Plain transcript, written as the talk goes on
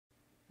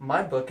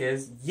My book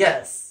is,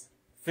 yes,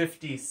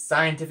 50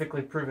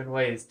 scientifically proven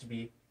ways to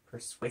be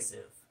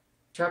persuasive.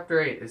 Chapter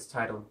 8 is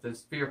titled,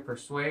 Does Fear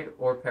Persuade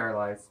or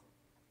Paralyze?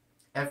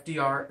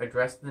 FDR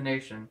addressed the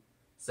nation,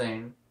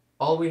 saying,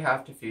 all we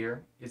have to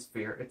fear is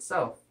fear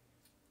itself.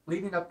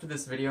 Leading up to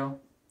this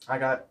video, I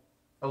got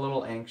a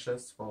little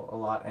anxious, well, a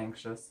lot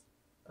anxious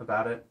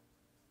about it,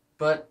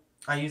 but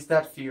I used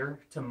that fear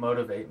to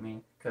motivate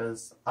me,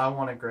 because I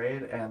want a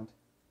grade and,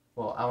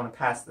 well, I want to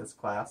pass this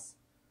class.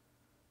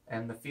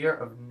 And the fear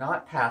of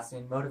not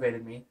passing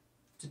motivated me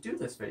to do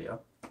this video.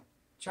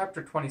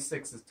 Chapter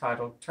 26 is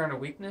titled, Turn a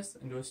Weakness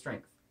into a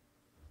Strength.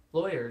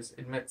 Lawyers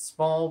admit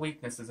small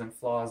weaknesses and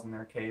flaws in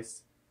their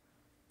case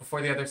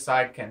before the other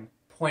side can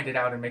point it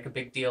out and make a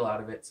big deal out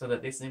of it so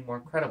that they seem more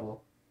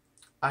credible.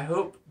 I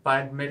hope by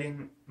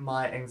admitting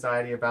my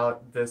anxiety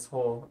about this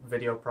whole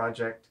video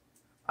project,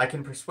 I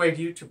can persuade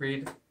you to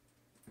read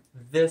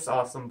this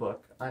awesome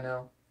book. I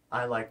know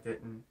I liked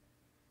it and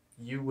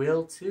you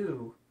will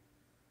too.